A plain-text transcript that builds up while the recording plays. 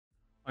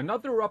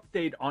Another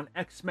update on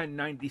X-Men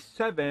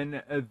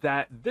 97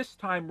 that this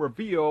time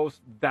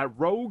reveals that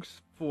Rogue's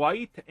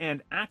flight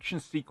and action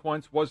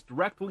sequence was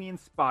directly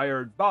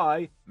inspired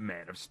by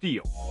Man of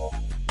Steel.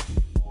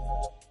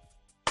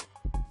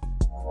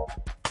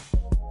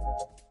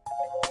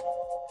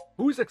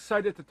 Who's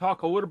excited to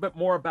talk a little bit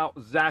more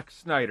about Zack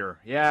Snyder?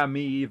 Yeah,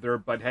 me either,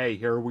 but hey,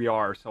 here we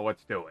are, so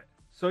let's do it.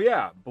 So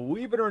yeah,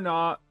 believe it or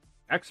not,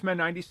 X-Men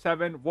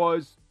 97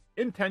 was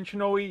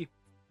intentionally,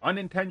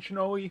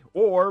 unintentionally,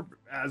 or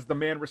as the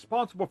man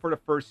responsible for the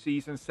first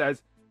season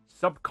says,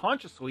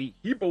 subconsciously,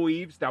 he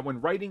believes that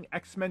when writing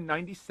X-Men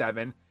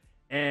 97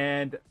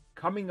 and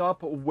coming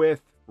up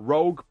with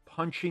Rogue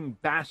punching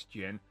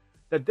Bastion,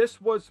 that this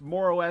was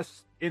more or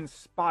less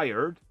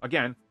inspired,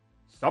 again,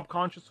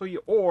 subconsciously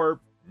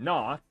or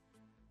not,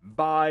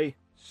 by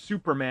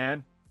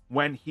Superman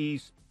when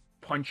he's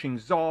punching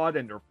Zod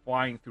and they're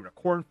flying through the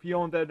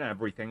cornfield and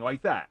everything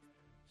like that.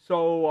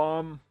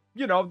 So,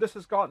 this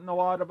has gotten a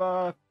lot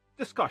of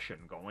discussion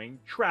going,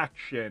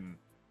 traction,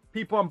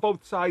 people on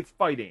both sides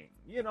fighting.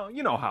 You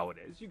know how it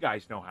is. You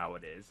guys know how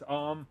it is.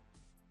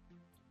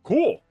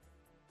 Cool.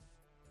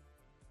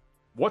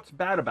 What's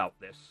bad about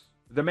this?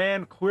 The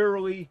man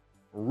clearly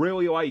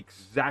really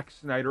likes Zack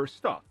Snyder's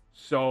stuff.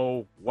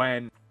 So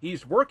when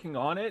he's working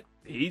on it,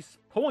 he's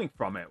pulling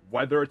from it,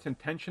 whether it's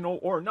intentional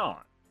or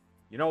not.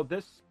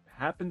 This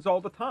happens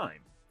all the time.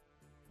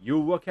 You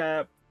look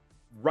at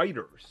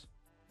writers.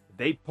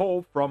 They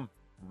pull from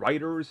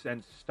writers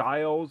and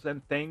styles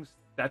and things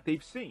that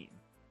they've seen.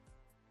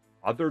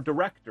 Other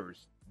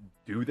directors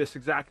do this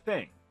exact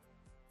thing.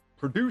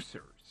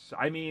 Producers.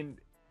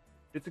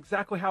 It's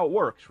exactly how it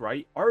works,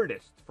 right?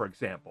 Artists, for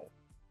example.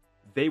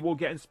 They will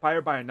get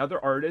inspired by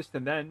another artist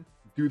and then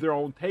do their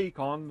own take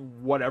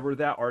on whatever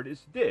that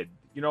artist did.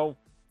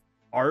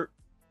 Art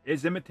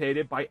is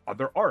imitated by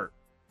other art.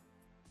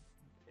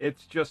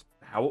 It's just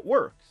how it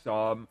works.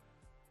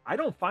 I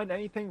don't find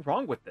anything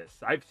wrong with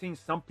this. I've seen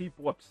some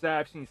people upset.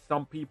 I've seen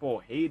some people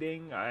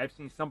hating. I've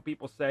seen some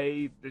people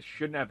say this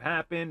shouldn't have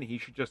happened. He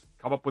should just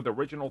come up with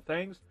original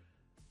things.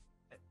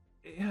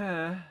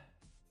 Yeah.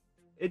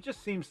 It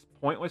just seems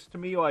pointless to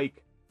me.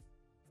 Like,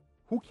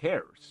 who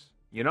cares?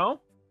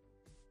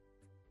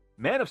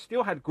 Man of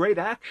Steel had great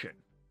action.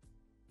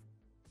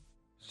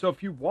 So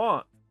if you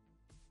want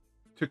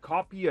to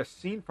copy a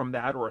scene from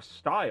that or a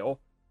style,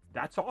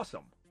 that's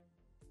awesome.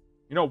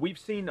 We've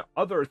seen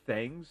other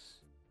things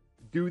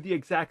do the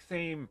exact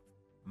same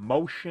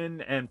motion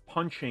and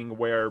punching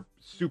where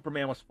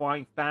Superman was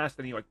flying fast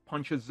and he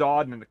punches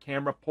Zod and then the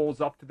camera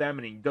pulls up to them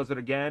and he does it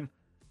again.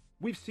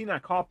 We've seen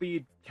that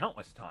copied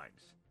countless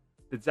times.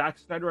 Did Zack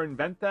Snyder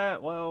invent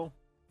that? Well,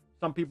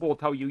 some people will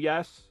tell you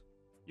yes.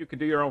 You can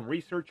do your own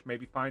research,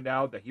 maybe find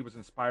out that he was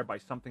inspired by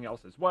something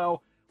else as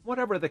well.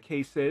 Whatever the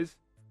case is,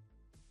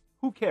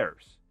 who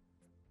cares?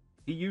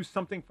 He used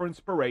something for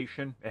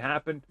inspiration. It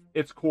happened.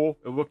 It's cool.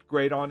 It looked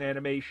great on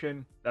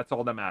animation. That's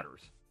all that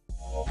matters.